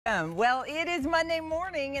Well, it is Monday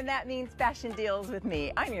morning, and that means Fashion Deals with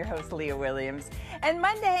me. I'm your host, Leah Williams. And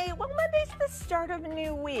Monday's the start of a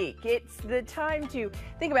new week. It's the time to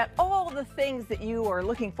think about all the things that you are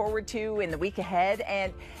looking forward to in the week ahead.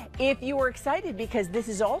 And if you are excited because this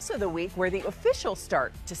is also the week where the official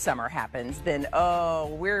start to summer happens, then,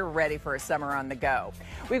 we're ready for a summer on the go.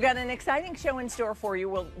 We've got an exciting show in store for you.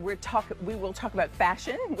 We will talk about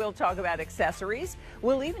fashion. We'll talk about accessories.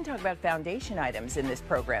 We'll even talk about foundation items in this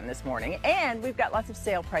program this morning, and we've got lots of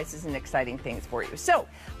sale prices and exciting things for you. So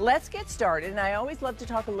let's get started, and I always love to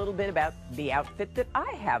talk a little bit about the outfit that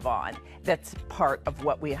I have on that's part of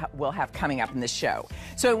what we will have coming up in the show.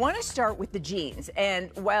 So I want to start with the jeans, and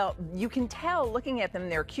well, you can tell looking at them,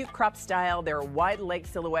 they're cute crop style, they're a wide leg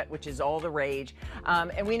silhouette, which is all the rage,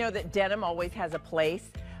 and we know that denim always has a place,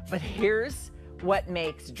 but here's what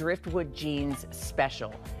makes driftwood jeans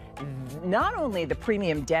special. Not only the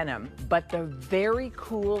premium denim, but the very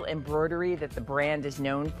cool embroidery that the brand is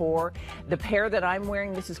known for. The pair that I'm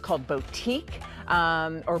wearing, this is called Boutique,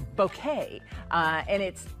 or Bouquet, and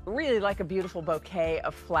it's really like a beautiful bouquet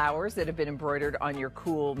of flowers that have been embroidered on your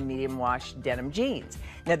cool medium wash denim jeans.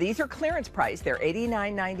 Now these are clearance price, they're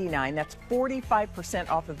 $89.99, that's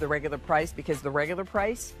 45% off of the regular price, because the regular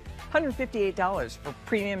price, $158 for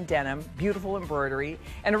premium denim, beautiful embroidery,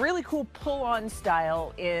 and a really cool pull-on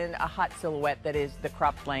style in a hot silhouette that is the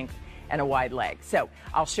cropped length and a wide leg. So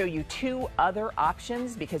I'll show you two other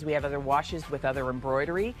options because we have other washes with other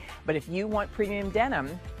embroidery. But if you want premium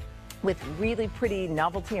denim with really pretty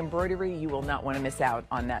novelty embroidery, you will not want to miss out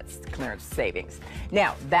on that clearance savings.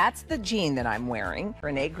 Now, that's the jean that I'm wearing.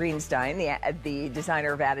 Renee Greenstein, the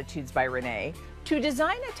designer of Attitudes by Renee, to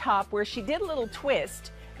design a top where she did a little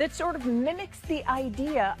twist that sort of mimics the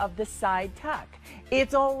idea of the side tuck.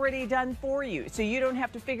 It's already done for you, so you don't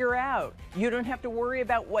have to figure out. You don't have to worry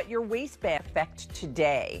about what your waistband affect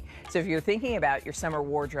today. So if you're thinking about your summer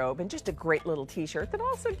wardrobe, and just a great little t-shirt that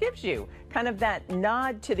also gives you kind of that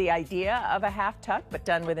nod to the idea of a half tuck, but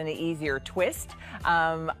done with an easier twist.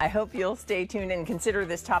 I hope you'll stay tuned and consider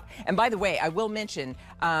this top. And by the way, I will mention,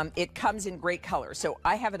 it comes in great colors. So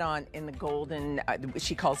I have it on in the golden,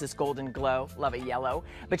 she calls this golden glow, love a yellow,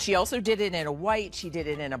 but she also did it in a white, she did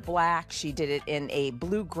it in a black, she did it in a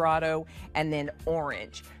blue grotto, and then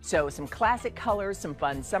orange. So some classic colors, some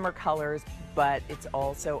fun summer colors, but it's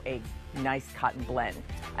also a nice cotton blend.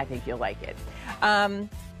 I think you'll like it.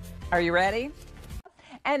 Are you ready?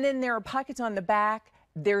 And then there are pockets on the back.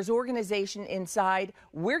 There's organization inside.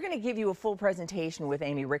 We're going to give you a full presentation with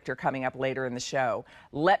Amy Richter coming up later in the show.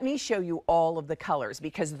 Let me show you all of the colors,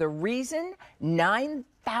 because the reason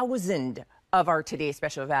 9,000 of our today's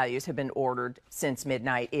special values have been ordered since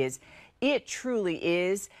midnight is it truly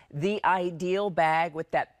is the ideal bag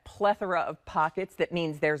with that plethora of pockets that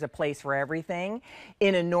means there's a place for everything,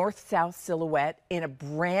 in a north-south silhouette, in a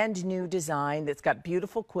brand new design that's got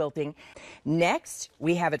beautiful quilting. Next,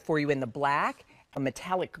 we have it for you in the black, a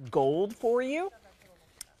metallic gold for you.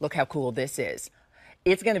 Look how cool this is.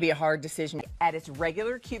 It's going to be a hard decision. At its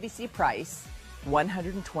regular QVC price,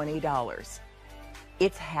 $120.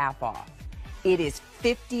 It's half off. It is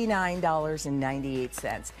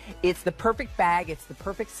 $59.98. It's the perfect bag, it's the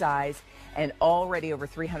perfect size, and already over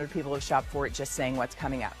 300 people have shopped for it just saying what's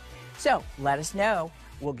coming up. So let us know.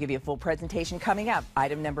 We'll give you a full presentation coming up.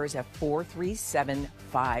 Item number is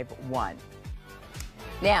 43751.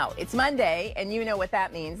 Now, it's Monday, and you know what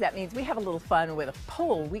that means. That means we have a little fun with a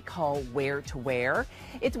poll we call Where to Wear.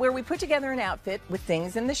 It's where we put together an outfit with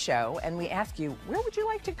things in the show, and we ask you, where would you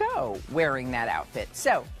like to go wearing that outfit?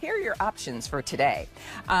 So here are your options for today.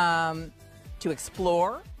 To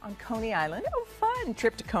explore on Coney Island. Oh, fun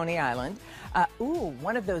trip to Coney Island.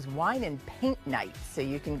 One of those wine and paint nights, so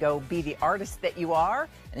you can go be the artist that you are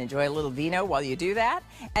and enjoy a little vino while you do that.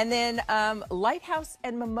 And then Lighthouse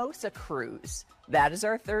and Mimosa Cruise. That is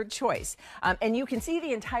our third choice. And you can see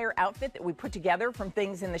the entire outfit that we put together from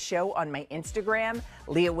things in the show on my Instagram,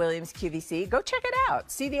 Leah Williams QVC. Go check it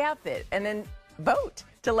out, see the outfit, and then vote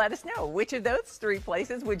to let us know which of those three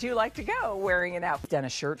places would you like to go wearing an outfit. Done a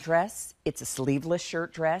shirt dress, it's a sleeveless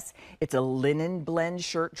shirt dress, it's a linen blend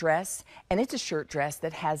shirt dress, and it's a shirt dress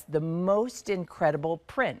that has the most incredible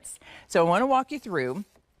prints. So I want to walk you through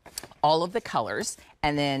all of the colors,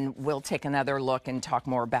 and then we'll take another look and talk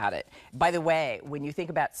more about it. By the way, when you think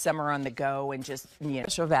about summer on the go and just,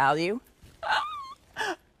 special value,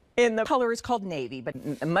 in the color is called navy,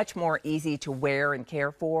 but much more easy to wear and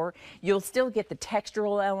care for. You'll still get the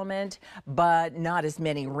textural element, but not as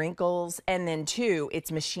many wrinkles. And then two,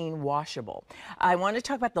 it's machine washable. I want to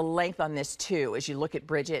talk about the length on this too, as you look at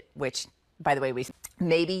Bridget, which, by the way,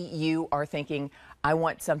 maybe you are thinking, I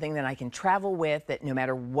want something that I can travel with, that no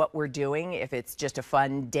matter what we're doing, if it's just a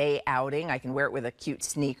fun day outing, I can wear it with a cute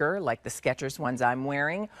sneaker like the Skechers ones I'm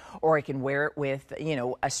wearing, or I can wear it with, you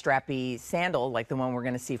know, a strappy sandal like the one we're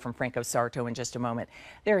going to see from Franco Sarto in just a moment.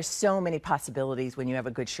 There are so many possibilities when you have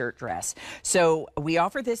a good shirt dress. So we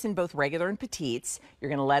offer this in both regular and petites. You're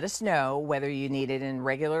going to let us know whether you need it in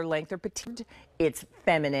regular length or petite. It's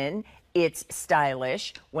feminine. It's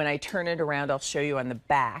stylish. When I turn it around, I'll show you on the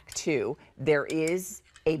back too. There is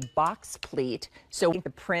a box pleat. So the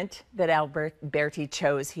print that Alberti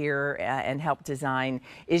chose here and helped design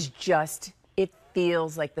is just, it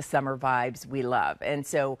feels like the summer vibes we love. And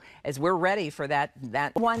so as we're ready for that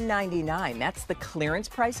 $199, that's the clearance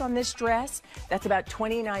price on this dress. That's about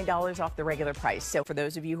 $29 off the regular price. So for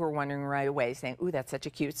those of you who are wondering right away, saying, ooh, that's such a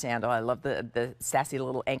cute sandal. I love the sassy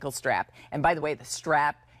little ankle strap. And by the way, the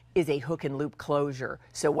strap is a hook and loop closure.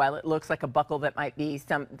 So while it looks like a buckle that might be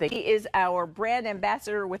something, he is our brand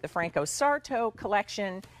ambassador with the Franco Sarto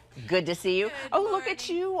collection. Good to see you. Good morning. Look at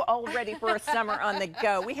you, all ready for a summer on the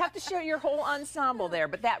go. We have to show your whole ensemble there,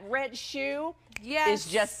 but that red shoe is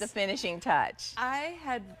just the finishing touch.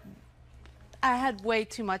 I had way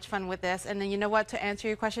too much fun with this, and then you know what? To answer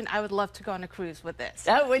your question, I would love to go on a cruise with this.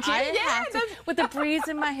 Oh, would you? With the breeze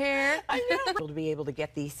in my hair. I know. To be able to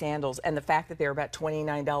get these sandals, and the fact that they're about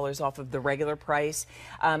 $29 off of the regular price,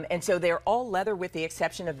 and so they're all leather with the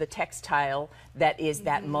exception of the textile that is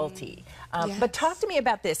that multi. Yes. But talk to me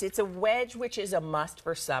about this. It's a wedge, which is a must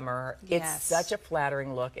for summer. Yes. It's such a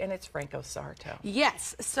flattering look, and it's Franco Sarto.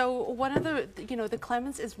 Yes. So one of the, the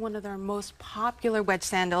Clemens is one of their most popular wedge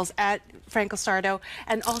sandals at Franco Sarto,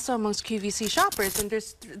 and also amongst QVC shoppers. And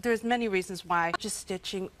there's many reasons why. Just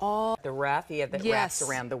stitching all the raffia that wraps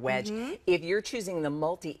around the wedge. If you're choosing the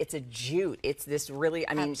multi, it's a jute. It's this really.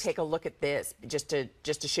 I mean, take a look at this just to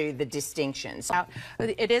show you the distinctions.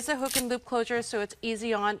 It is a hook and loop closure, so it's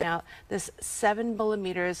easy on. Now, this 7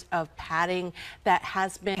 millimeters of padding that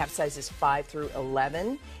has been. We have sizes 5 through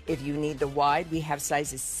 11. If you need the wide, we have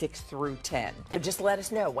sizes 6 through 10. So just let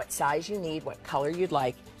us know what size you need, what color you'd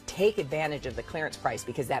like. Take advantage of the clearance price,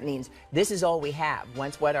 because that means this is all we have.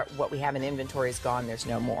 Once what we have in inventory is gone, there's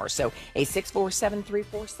no more. So a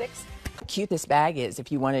 647346. How cute this bag is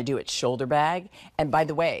if you want to do it shoulder bag. And by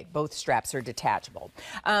the way, both straps are detachable.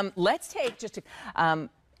 Let's take just a.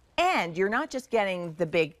 And you're not just getting the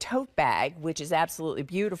big tote bag, which is absolutely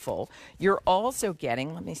beautiful. You're also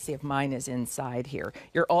getting, let me see if mine is inside here.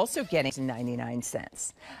 You're also getting 99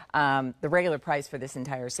 cents. The regular price for this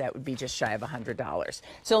entire set would be just shy of $100.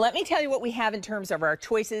 So let me tell you what we have in terms of our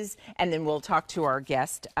choices, and then we'll talk to our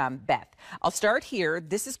guest, Beth. I'll start here.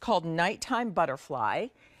 This is called Nighttime Butterfly.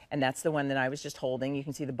 And that's the one that I was just holding. You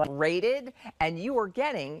can see the button rated, and you are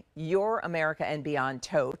getting your America and Beyond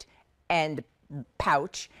tote and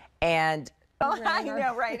pouch, and I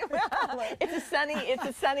know, right? It's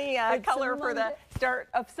a sunny color for the start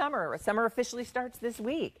of summer. Summer officially starts this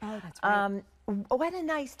week. Oh, that's right. What a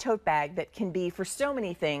nice tote bag that can be for so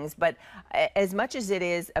many things, but as much as it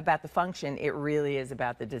is about the function, it really is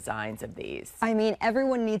about the designs of these. I mean,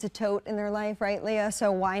 everyone needs a tote in their life, right, Leah? So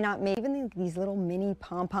why not make even these little mini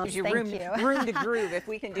pom-poms? Thank you. Room to groove, if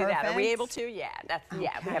we can do that. Are we able to? Yeah, we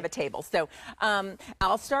have a table. So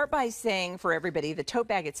I'll start by saying for everybody, the tote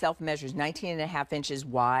bag itself measures 19.5 inches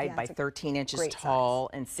wide by 13 inches tall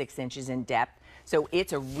and 6 inches in depth. So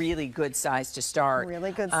it's a really good size to start.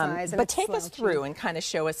 Really good size. But take us through and kind of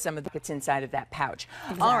show us some of the bits inside of that pouch.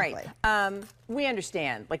 Exactly. All right. We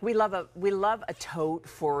understand. Like we love a tote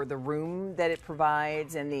for the room that it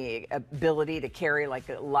provides and the ability to carry like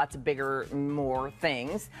lots of bigger, more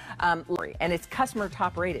things. And it's customer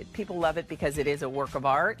top rated. People love it because it is a work of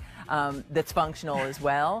art that's functional as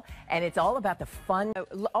well. And it's all about the fun. I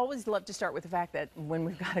always love to start with the fact that when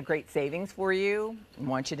we've got a great savings for you, I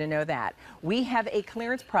want you to know that. We have a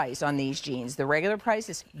clearance price on these jeans. The regular price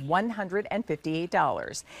is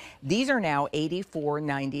 $158. These are now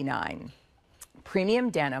 $84.99. Premium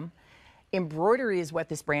denim. Embroidery is what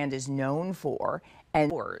this brand is known for,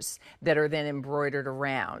 and that are then embroidered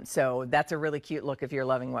around. So that's a really cute look if you're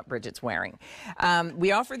loving what Bridget's wearing.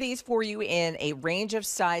 We offer these for you in a range of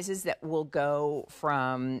sizes that will go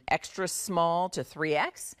from extra small to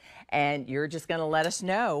 3X, and you're just going to let us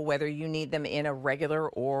know whether you need them in a regular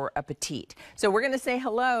or a petite. So we're going to say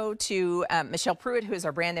hello to Michelle Pruitt, who is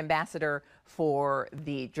our brand ambassador for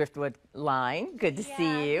the Driftwood line. Good to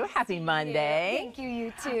see you. Happy Monday. Thank you,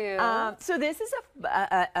 you too. So this is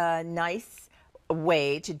a nice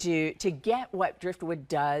way to get what Driftwood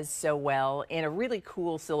does so well in a really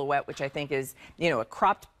cool silhouette, which I think is, a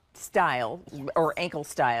cropped style or ankle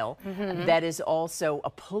style that is also a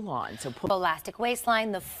pull-on. So Elastic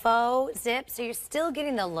waistline, the faux zip, so you're still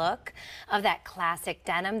getting the look of that classic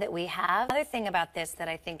denim that we have. Another thing about this that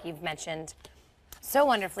I think you've mentioned so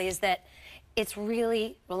wonderfully is that it's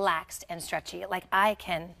really relaxed and stretchy. Like, I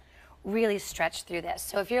can really stretch through this.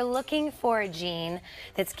 So if you're looking for a jean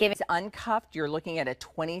that's giving... It's uncuffed, you're looking at a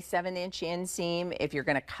 27-inch inseam if you're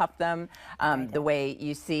going to cuff them the way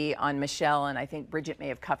you see on Michelle, and I think Bridget may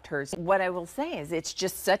have cuffed hers. What I will say is it's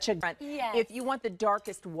just such a... Yes. If you want the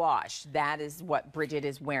darkest wash, that is what Bridget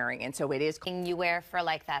is wearing, and so it is... You wear for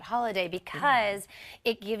like that holiday because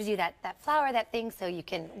it gives you that flower, that thing, so you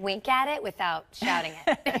can wink at it without shouting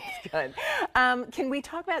it. That's good. Can we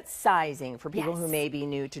talk about sizing for people who may be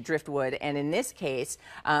new to driftwood? And in this case,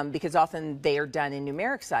 because often they are done in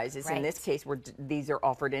numeric sizes, in this case, these are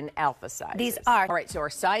offered in alpha sizes. These are. All right, so our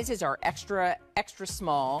sizes are extra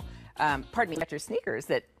small. Pardon me, extra sneakers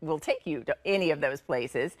that will take you to any of those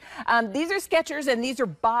places. These are Skechers and these are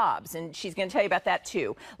Bob's, and she's going to tell you about that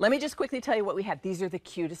too. Let me just quickly tell you what we have. These are the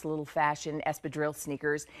cutest little fashion espadrille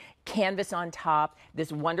sneakers. Canvas on top,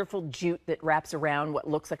 this wonderful jute that wraps around what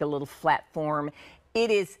looks like a little flat form. It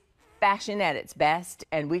is fashion at its best,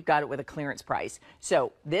 and we've got it with a clearance price.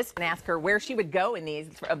 So this, and ask her where she would go in these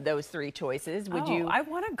of those three choices. Would you? I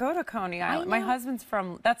want to go to Coney Island. My husband's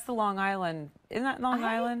from, that's the Long Island. Isn't that Long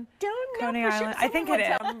Island? Don't know. Coney for Island. Sure. I think it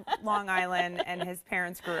is. From Long Island, and his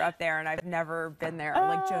parents grew up there, and I've never been there,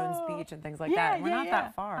 like Jones Beach and things like that. And we're not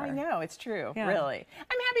that far. I know, it's true. Yeah. Really.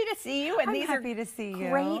 I'm happy to see you. And I'm these happy are to see you.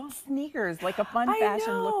 great sneakers, like a fun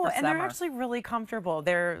fashion look for and summer. they're actually really comfortable.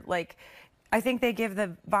 They're like, I think they give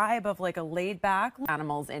the vibe of like a laid-back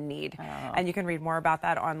animals in need. And you can read more about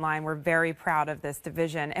that online. We're very proud of this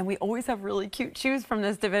division, and we always have really cute shoes from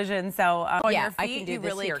this division. So on your feet, I can do you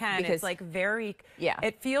this really here can. because It's like very,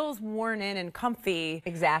 it feels worn in and comfy.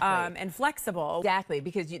 Exactly. And flexible. Exactly,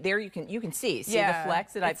 because you can see the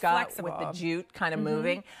flex that I've got with the jute kind of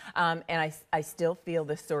moving, and I still feel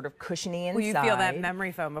this sort of cushiony inside. Well, you feel that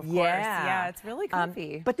memory foam, of course. Yeah, it's really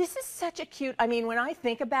comfy. But this is such a cute. I mean, when I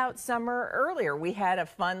think about summer earlier, we had a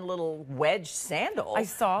fun little wedge sandal. I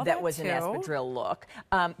saw that was too. an espadrille look.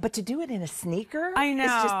 But to do it in a sneaker, I know,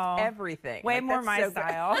 it's just everything. Way like, more my so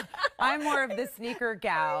style. I'm more of the sneaker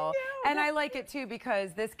gal, and I like it too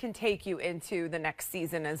because this can take you into the next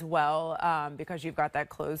season as well, because you've got that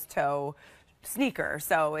closed toe sneaker,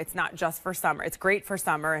 so it's not just for summer. It's great for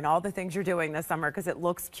summer and all the things you're doing this summer because it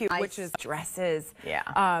looks cute, which is dresses. Yeah.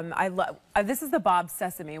 I love. This is the Bob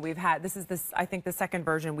Sesame we've had. This is I think the second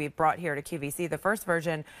version we've brought here to QVC. The first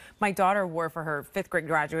version my daughter wore for her 5th grade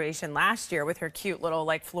graduation last year with her cute little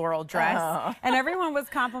like floral dress, and everyone was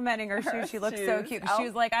complimenting her shoes. She looked so cute. She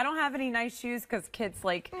was like, I don't have any nice shoes because kids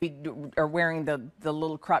like. We are wearing the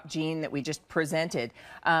little crop jean that we just presented,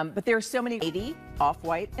 but there are so many 80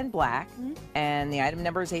 off-white and black. And the item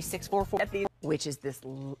number is A644, which is this,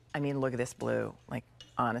 I mean, look at this blue. Like,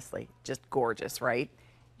 honestly, just gorgeous, right?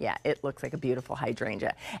 Yeah, it looks like a beautiful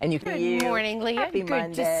hydrangea. And you can Good morning, Leah. Happy Good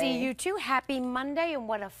Monday. to see you too. Happy Monday, and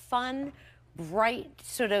what a fun, bright,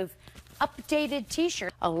 sort of updated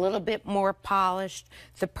t-shirt. A little bit more polished,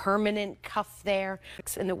 the permanent cuff there.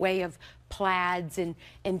 It's in the way of plaids and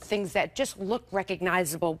things that just look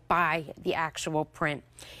recognizable by the actual print.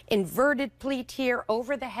 Inverted pleat here,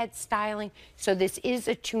 over the head styling. So this is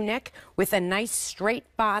a tunic with a nice straight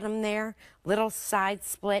bottom there, little side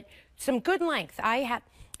split, some good length.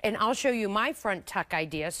 And I'll show you my front tuck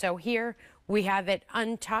idea. So here we have it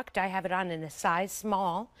untucked. I have it on in a size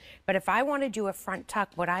small. But if I want to do a front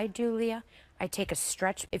tuck, what I do, Leah, I take a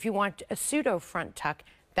stretch. If you want a pseudo front tuck,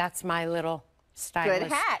 that's my little stylist.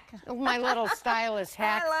 Good hack. My little stylist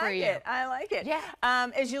hack for you. I like it. Yeah.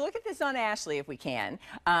 As you look at this on Ashley, if we can,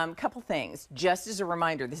 couple things. Just as a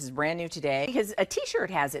reminder, this is brand new today because a T-shirt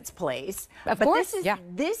has its place. Of but course.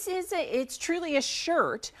 This is it's truly a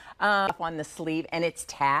shirt on the sleeve, and it's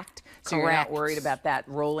tacked, so you're not worried about that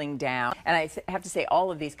rolling down. And I have to say,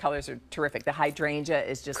 all of these colors are terrific. The hydrangea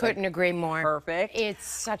is just couldn't agree more. Perfect. It's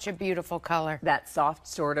such a beautiful color. That soft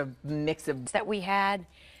sort of mix of that we had.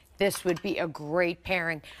 This would be a great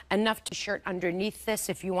pairing. Enough t-shirt underneath this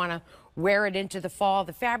if you want to wear it into the fall.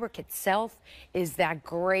 The fabric itself is that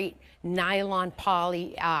great nylon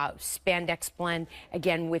poly spandex blend,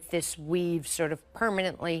 again with this weave sort of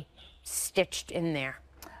permanently stitched in there.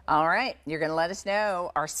 All right, you're going to let us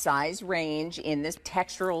know our size range in this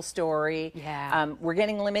textural story. Yeah. We're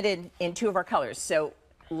getting limited in 2 of our colors, so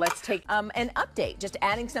let's take an update, just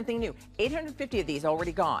adding something new. 850 of these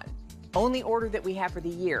already gone. Only order that we have for the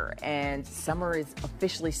year, and summer is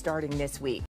officially starting this week.